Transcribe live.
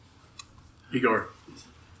Igor.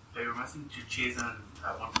 I was asking to Jason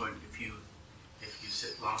at one point if you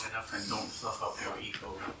sit long enough and don't fluff up your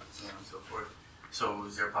ego and so on and so forth. So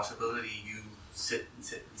is there a possibility you sit and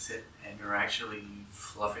sit and sit and you're actually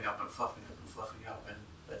fluffing up and fluffing up and fluffing up and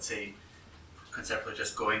let's say conceptually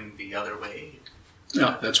just going the other way?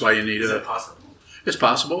 Yeah, that's why you need Is that possible? It's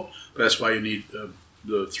possible, but that's why you need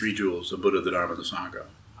the three jewels, the Buddha, the Dharma, the Sangha.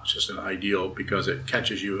 It's just an ideal because it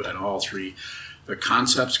catches you at all three. The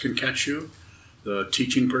concepts can catch you, the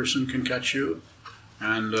teaching person can catch you,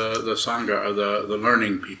 and the Sangha, or the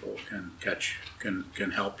learning people can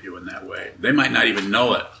help you in that way. They might not even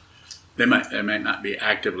know it. They might not be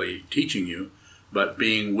actively teaching you, but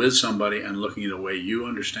being with somebody and looking at the way you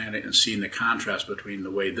understand it and seeing the contrast between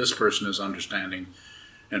the way this person is understanding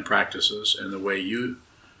and practices and the way you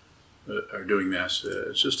are doing this,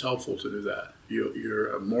 it's just helpful to do that.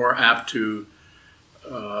 You're more apt to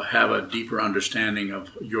have a deeper understanding of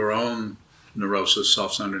your own neurosis,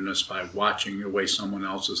 self-centeredness by watching the way someone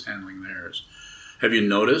else is handling theirs. Have you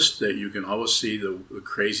noticed that you can always see the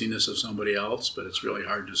craziness of somebody else, but it's really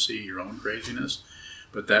hard to see your own craziness?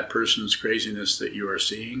 But that person's craziness that you are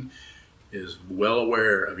seeing is well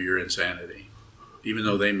aware of your insanity, even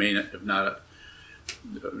though they may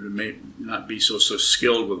not be so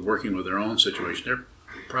skilled with working with their own situation. They're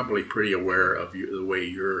probably pretty aware of the way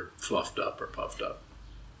you're fluffed up or puffed up.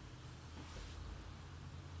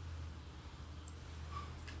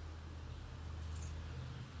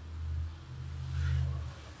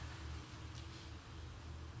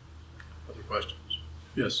 Other questions?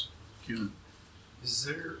 Yes, Kuhn. Is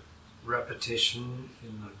there repetition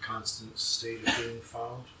in the constant state of being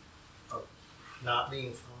found, of not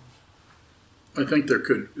being found? I think there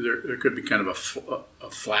could be kind of a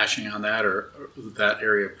flashing on that, or that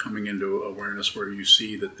area coming into awareness where you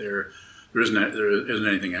see that there isn't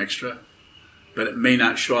anything extra, but it may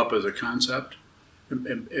not show up as a concept,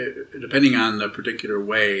 depending on the particular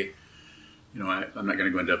way. I'm not going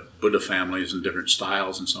to go into Buddha families and different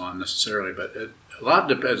styles and so on necessarily, but a lot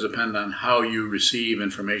depends on how you receive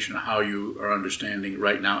information, how you are understanding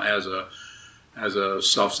right now as a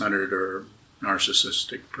self-centered or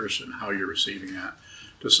narcissistic person, how you're receiving that.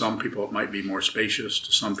 To some people it might be more spacious,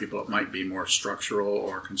 to some people it might be more structural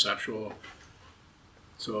or conceptual.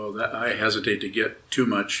 So that I hesitate to get too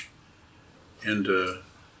much into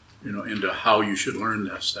how you should learn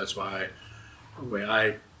this. That's why the way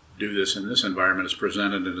I do this in this environment is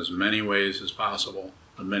presented in as many ways as possible,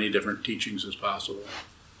 as many different teachings as possible.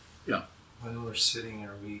 Yeah. When we're sitting,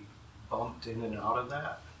 are we bumped in and out of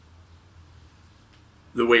that?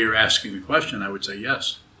 The way you're asking the question, I would say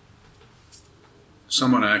yes.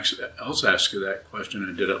 Someone else asked you that question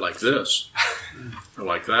and did it like this, or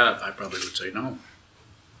like that, I probably would say no.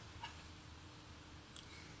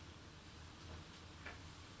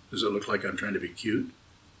 Does it look like I'm trying to be cute?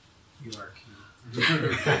 You are cute.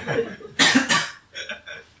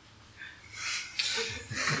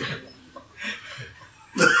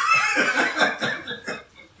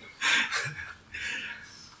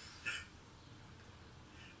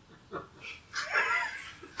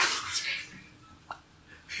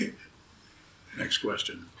 Next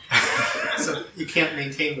question. So you can't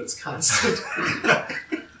maintain what's constant.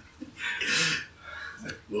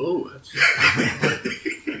 Whoa, that's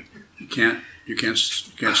you can't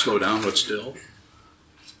slow down what's still.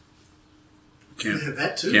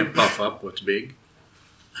 That too. Can't puff up what's big.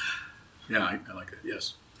 Yeah, I like that.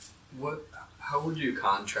 Yes. How would you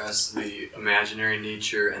contrast the imaginary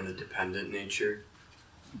nature and the dependent nature?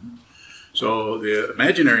 So the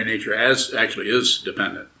imaginary nature actually is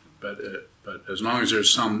dependent, but as long as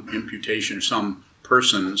there's some imputation, some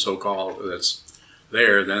person, so-called, that's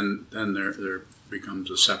there, then there becomes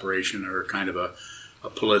a separation or kind of a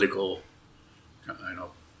political,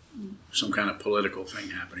 some kind of political thing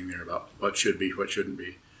happening there about what should be, what shouldn't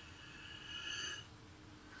be.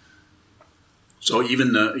 So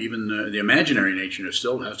even the imaginary nature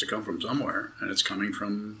still has to come from somewhere, and it's coming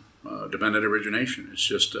from dependent origination. It's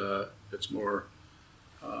just it's more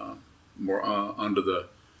under the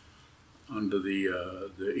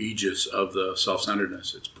aegis of the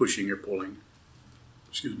self-centeredness. It's pushing or pulling.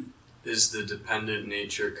 Excuse me. Is the dependent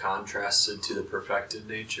nature contrasted to the perfected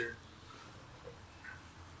nature?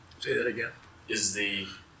 Say that again. Is the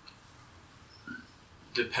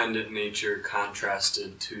dependent nature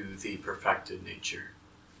contrasted to the perfected nature?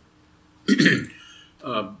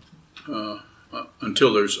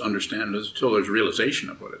 Until there's understanding, until there's realization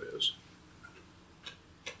of what it is.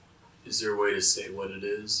 Is there a way to say what it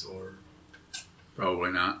is, or?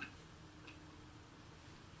 Probably not.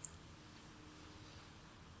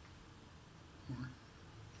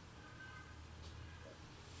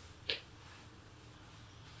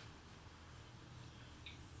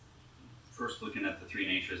 first looking at the three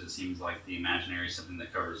natures, it seems like the imaginary is something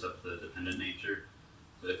that covers up the dependent nature.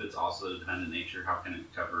 But if it's also the dependent nature, how can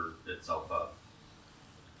it cover itself up?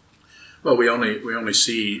 Well, we only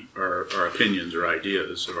see our opinions or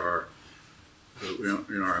ideas or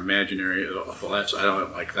our imaginary. Well, I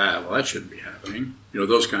don't like that. Well, that shouldn't be happening.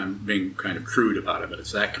 Those being kind of crude about it. But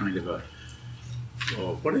it's that kind of a.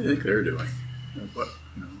 Well, what do you think they're doing?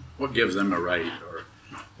 What gives them a right,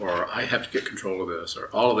 or I have to get control of this, or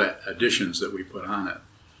all of that additions that we put on it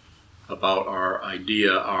about our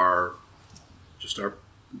idea, our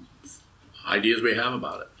ideas we have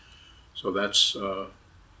about it. So that's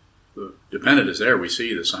the dependent is there. We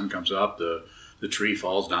see the sun comes up, the tree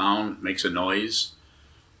falls down, makes a noise.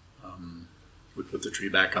 We put the tree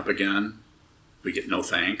back up again. We get no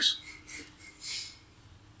thanks.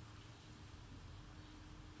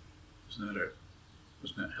 Doesn't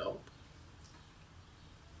that help?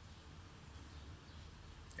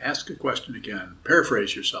 Ask a question again.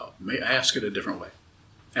 Paraphrase yourself. Ask it a different way.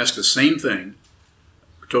 Ask the same thing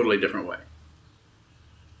a totally different way.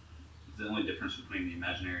 Is the only difference between the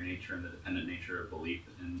imaginary nature and the dependent nature of belief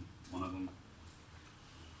in one of them?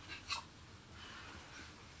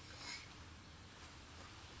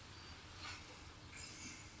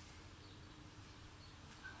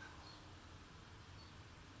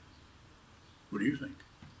 What do you think?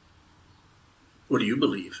 What do you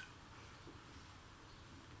believe?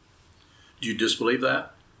 Do you disbelieve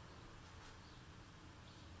that?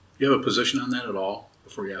 Do you have a position on that at all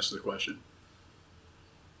before you ask the question?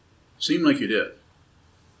 Seemed like you did.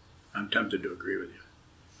 I'm tempted to agree with you.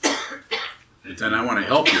 But then I want to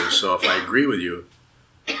help you, so if I agree with you,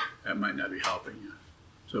 that might not be helping you.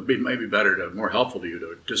 So it might be more helpful to you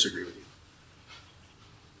to disagree with you.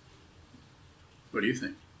 What do you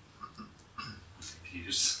think?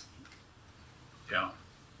 Confused. Yeah.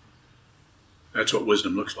 That's what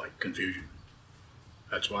wisdom looks like, confusion.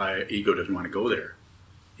 That's why ego doesn't want to go there.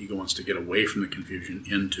 Ego wants to get away from the confusion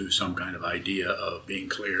into some kind of idea of being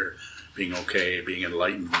clear, being okay, being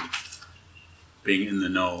enlightened, being in the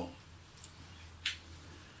know.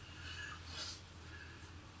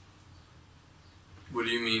 What do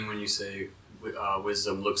you mean when you say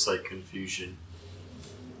wisdom looks like confusion?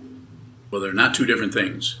 Well, they're not two different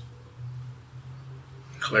things.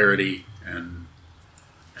 Clarity and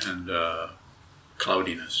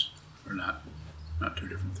cloudiness are not two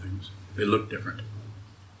different things. They look different.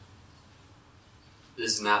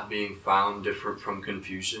 Is not being found different from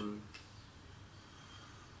confusion?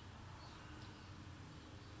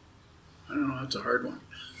 I don't know, that's a hard one.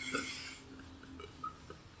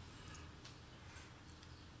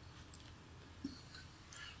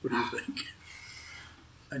 What do you think?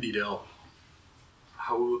 I need help.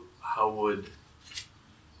 How would,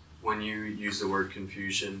 when you use the word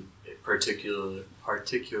confusion,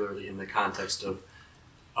 particularly in the context of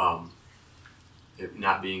it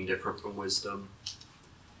not being different from wisdom,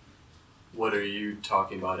 what are you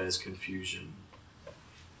talking about as confusion?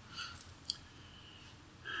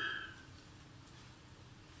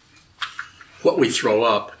 What we throw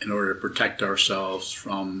up in order to protect ourselves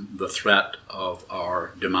from the threat of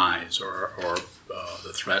our demise or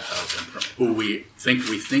the threat of who we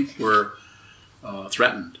think we're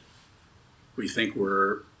threatened. We think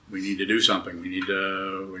we need to do something. We need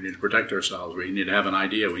to protect ourselves. We need to have an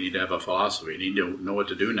idea. We need to have a philosophy. We need to know what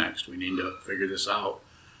to do next. We need to figure this out.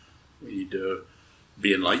 We need to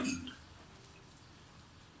be enlightened.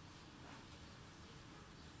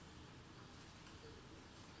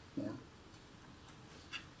 More?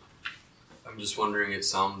 I'm just wondering, it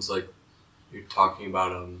sounds like you're talking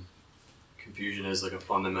about confusion as like a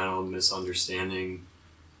fundamental misunderstanding,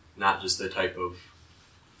 not just the type of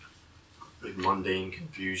like mundane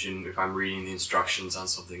confusion. If I'm reading the instructions on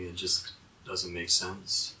something, it just doesn't make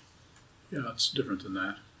sense. Yeah, it's different than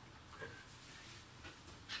that.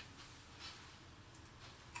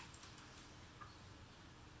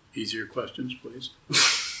 Easier questions, please.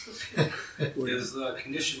 Is the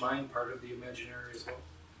conditioned mind part of the imaginary as well?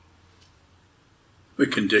 The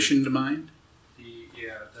conditioned mind? The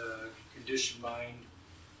conditioned mind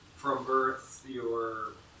from birth,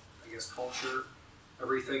 your, culture,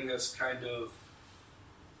 everything that's kind of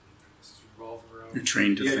revolving around You're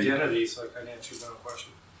trained to the think. identity, so I kind of answered my own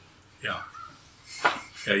question. Yeah.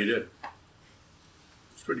 Yeah, you did.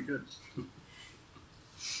 It's pretty good.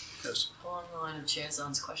 Yes. Along the line of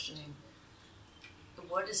Chazon's questioning,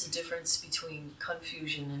 what is the difference between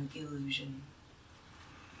confusion and illusion?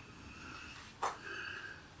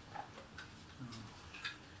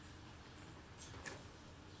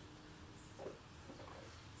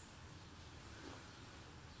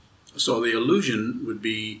 So the illusion would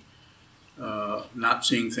be not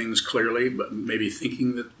seeing things clearly, but maybe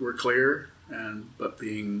thinking that we're clear, but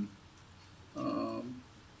being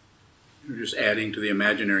just adding to the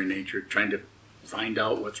imaginary nature, trying to find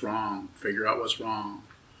out what's wrong, figure out what's wrong,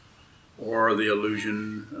 or the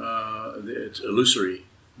illusion, it's illusory,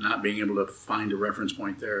 not being able to find a reference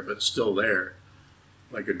point there, but still there,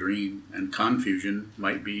 like a dream. And confusion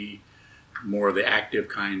might be more the active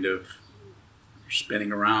kind of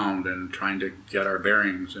spinning around and trying to get our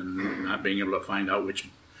bearings and not being able to find out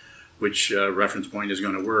which reference point is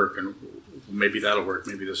going to work, and maybe that'll work,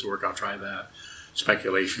 maybe this will work, I'll try that.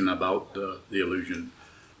 Speculation about the illusion,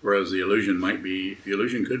 whereas the illusion could be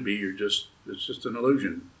it's just an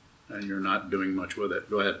illusion, and you're not doing much with it.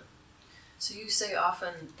 Go ahead. So you say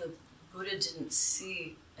often the Buddha didn't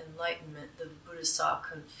see enlightenment, the Buddha saw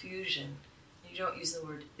confusion. You don't use the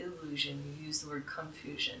word illusion, you use the word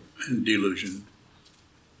confusion. And delusion.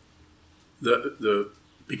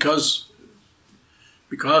 Because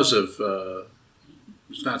of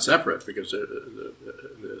it's not separate, because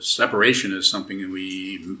the separation is something that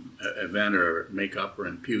we invent or make up or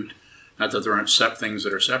impute. Not that there aren't things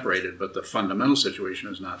that are separated, but the fundamental situation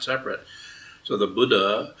is not separate. So the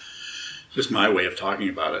Buddha, just my way of talking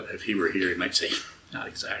about it, if he were here, he might say, not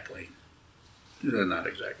exactly. Not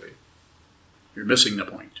exactly. You're missing the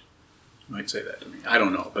point. He might say that to me. I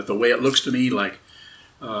don't know. But the way it looks to me like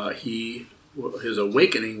his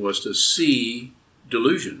awakening was to see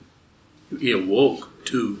delusion. He awoke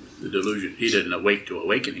to the delusion. He didn't awake to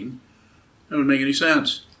awakening. That wouldn't make any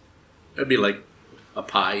sense. That'd be like a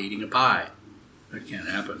pie eating a pie. That can't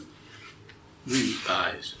happen. We eat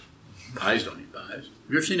pies. Pies don't eat pies. Have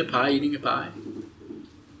you ever seen a pie eating a pie?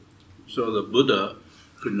 So the Buddha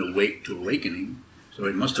couldn't awake to awakening, so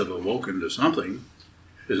he must have awoken to something.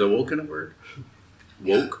 Is awoken a word?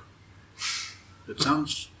 Woke? It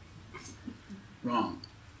sounds wrong.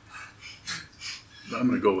 But I'm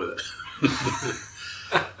going to go with it.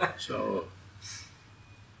 So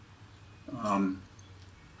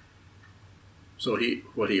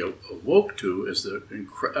what he awoke to is the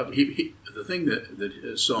thing that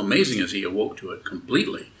is so amazing is he awoke to it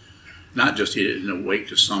completely. Not just he didn't awake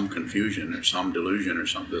to some confusion or some delusion or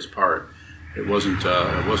this part. It wasn't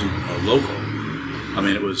local. I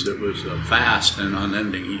mean, it was vast and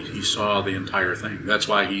unending. He saw the entire thing. That's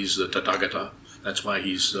why he's the Tathagata. That's why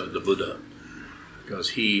he's the Buddha.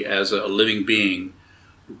 Because he, as a living being,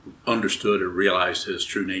 understood or realized his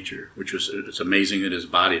true nature, which was, it's amazing that his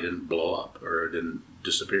body didn't blow up or didn't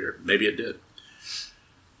disappear. Maybe it did.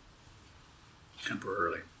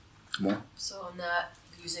 Temporarily. More? So on that,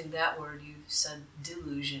 using that word, you said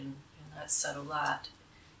delusion, and that said a lot.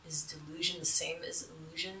 Is delusion the same as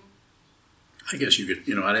illusion? I guess you could,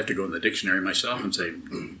 I'd have to go in the dictionary myself and say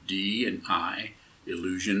D and I,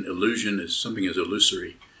 illusion. Illusion is something is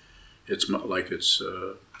illusory. It's like it's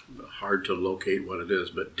hard to locate what it is,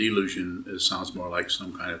 but delusion sounds more like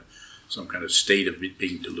some kind of state of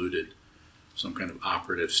being deluded, some kind of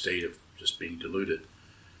operative state of just being deluded,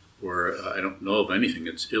 where I don't know of anything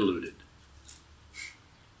that's illuded.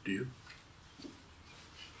 Do you?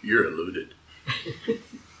 You're eluded.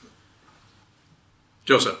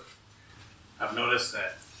 Joseph. I've noticed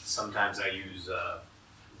that sometimes I use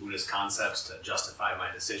Buddhist concepts to justify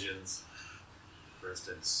my decisions. For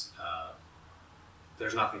instance,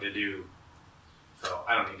 there's nothing to do, so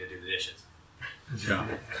I don't need to do the dishes. Yeah,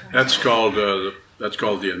 that's called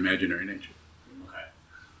the imaginary nature. Okay.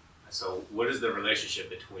 So, what is the relationship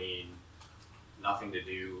between nothing to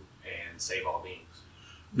do and save all beings?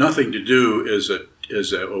 Nothing to do is a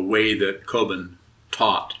way that Kobun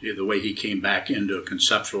taught, the way he came back into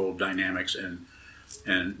conceptual dynamics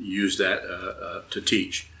and used that to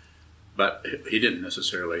teach. But he didn't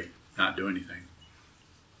necessarily not do anything.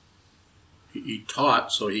 He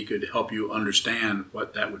taught so he could help you understand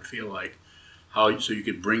what that would feel like, so you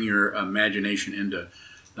could bring your imagination into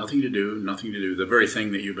nothing to do, the very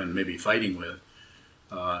thing that you've been maybe fighting with,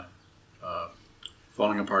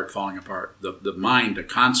 falling apart. The mind, the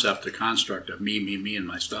concept, the construct of me, and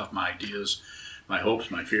my stuff, my ideas, my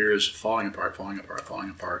hopes, my fears, falling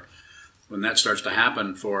apart. When that starts to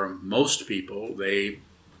happen for most people, they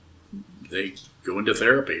go into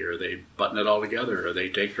therapy, or they button it all together, or they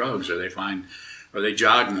take drugs, or they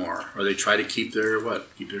jog more, or they try to keep their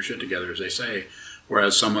shit together, as they say.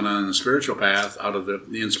 Whereas someone on the spiritual path, out of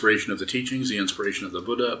the inspiration of the teachings, the inspiration of the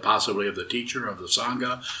Buddha, possibly of the teacher, of the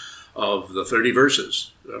Sangha, of the 30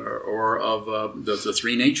 verses, or of the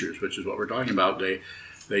three natures, which is what we're talking about,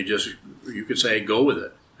 they just, you could say, go with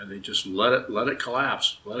it, and they just let it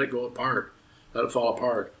collapse, let it go apart, let it fall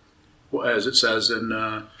apart. As it says in,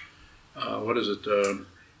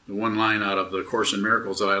 The one line out of the Course in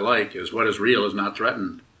Miracles that I like is, "What is real is not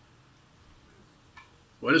threatened."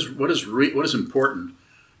 What is important?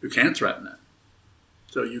 You can't threaten it.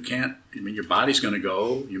 So you can't. I mean, your body's going to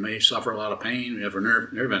go. You may suffer a lot of pain. You have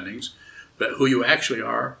nerve endings, but who you actually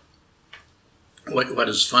are, what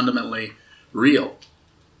is fundamentally real,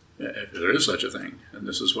 if there is such a thing, and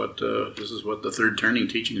this is what the third turning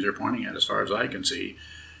teachings are pointing at, as far as I can see,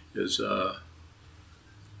 is that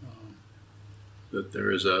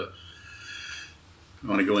there is a. I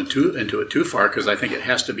don't want to go into it too far, because I think it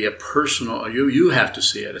has to be a personal. You have to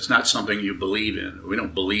see it. It's not something you believe in. We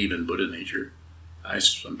don't believe in Buddha nature. I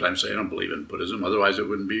sometimes say I don't believe in Buddhism. Otherwise, it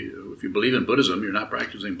wouldn't be. If you believe in Buddhism, you're not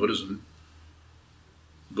practicing Buddhism.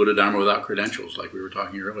 Buddha Dharma without credentials, like we were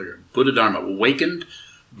talking earlier. Buddha Dharma, awakened.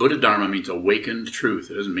 Buddha Dharma means awakened truth.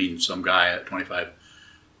 It doesn't mean some guy at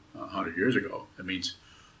 2,500 years ago. It means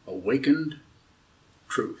awakened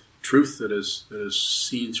truth. Truth that is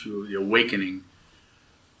seen through the awakening.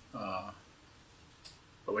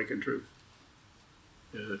 Awakened truth.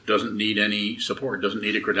 It doesn't need any support. It doesn't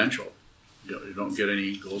need a credential. You don't get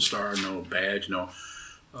any gold star, no badge, no.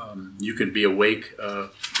 You could be awake. You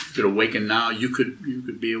could awaken now. You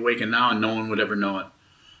could be awakened now, and no one would ever know it,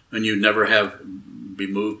 and you'd never be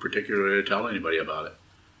moved particularly to tell anybody about it.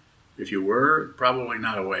 If you were, probably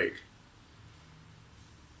not awake.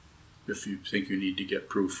 If you think you need to get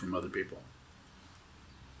proof from other people.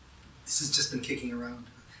 This has just been kicking around.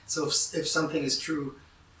 So if something is true,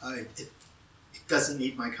 it doesn't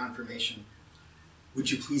need my confirmation. Would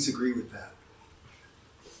you please agree with that?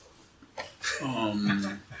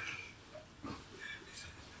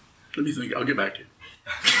 Let me think. I'll get back to you.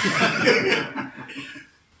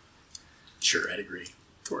 Sure, I'd agree.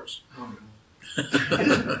 Of course. Oh,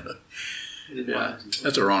 no. Yeah,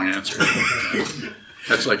 that's a wrong answer.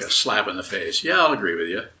 That's like a slap in the face. Yeah, I'll agree with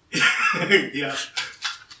you. Yeah.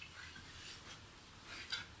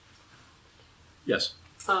 Yes.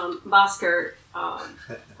 Bhaskar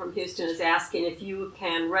from Houston is asking if you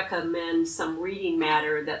can recommend some reading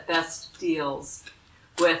matter that best deals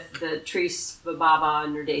with the Tri Svabhava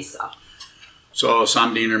Nirdesa. So,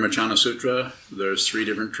 Samdhi Nirmachana Sutra, there's 3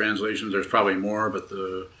 different translations. There's probably more, but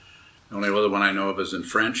the only other one I know of is in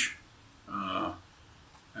French.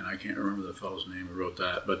 And I can't remember the fellow's name who wrote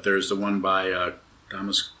that. But there's the one by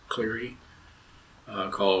Thomas Cleary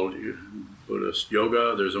called Buddhist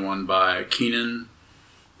Yoga. There's the one by Keenan.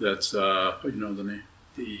 That's, you know the name?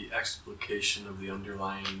 The explication of the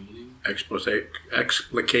underlying meaning.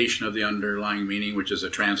 Explication of the underlying meaning, which is a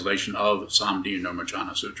translation of Samdhi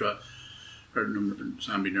Nirmachana Sutra, or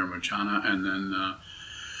Samdhi Nirmachana. And then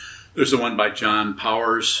there's the one by John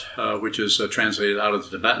Powers, which is translated out of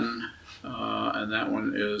the Tibetan. And that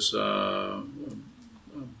one is Buddha.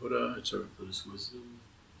 It's a Buddhist wisdom.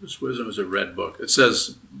 Buddhist wisdom is a red book. It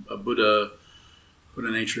says Buddha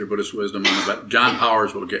nature, Buddhist wisdom. But John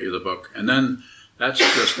Powers will get you the book. And then that's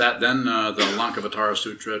just that. Then the Lankavatara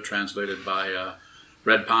Sutra, translated by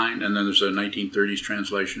Red Pine. And then there's a 1930s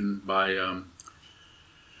translation by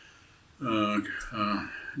Daisetsu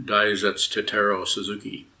Tetaro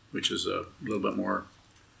Suzuki, which is a little bit more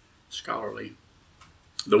scholarly.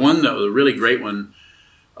 The one, though, the really great one,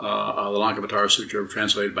 the Lankavatara Sutra,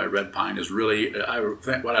 translated by Red Pine, is really,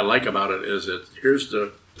 what I like about it is that here's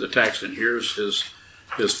the text, and here's his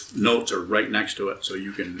notes are right next to it, so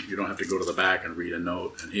you don't have to go to the back and read a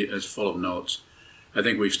note, and it's full of notes. I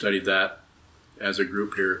think we've studied that as a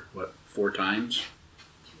group here, 4 times?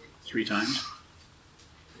 3 times?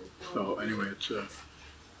 So anyway, it's,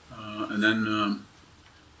 and then,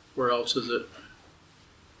 where else is it?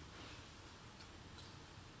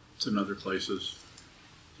 It's in other places.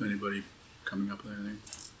 Is anybody coming up with anything?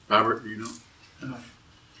 Robert, do you know? No.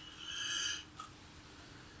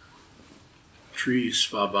 Tri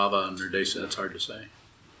Svabhava Nirdesa, that's hard to say.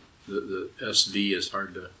 The SV is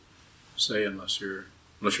hard to say unless you're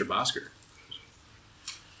Bhaskar.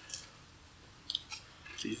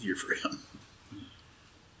 It's easier for him.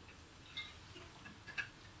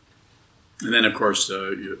 And then, of course,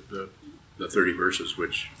 the 30 verses,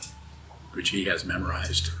 which he has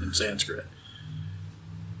memorized in Sanskrit.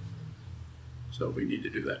 So we need to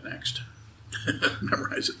do that next.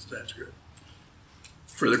 Memorize it in Sanskrit.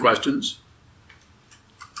 Further questions?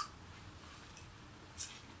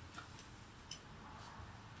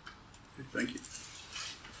 Okay, thank you.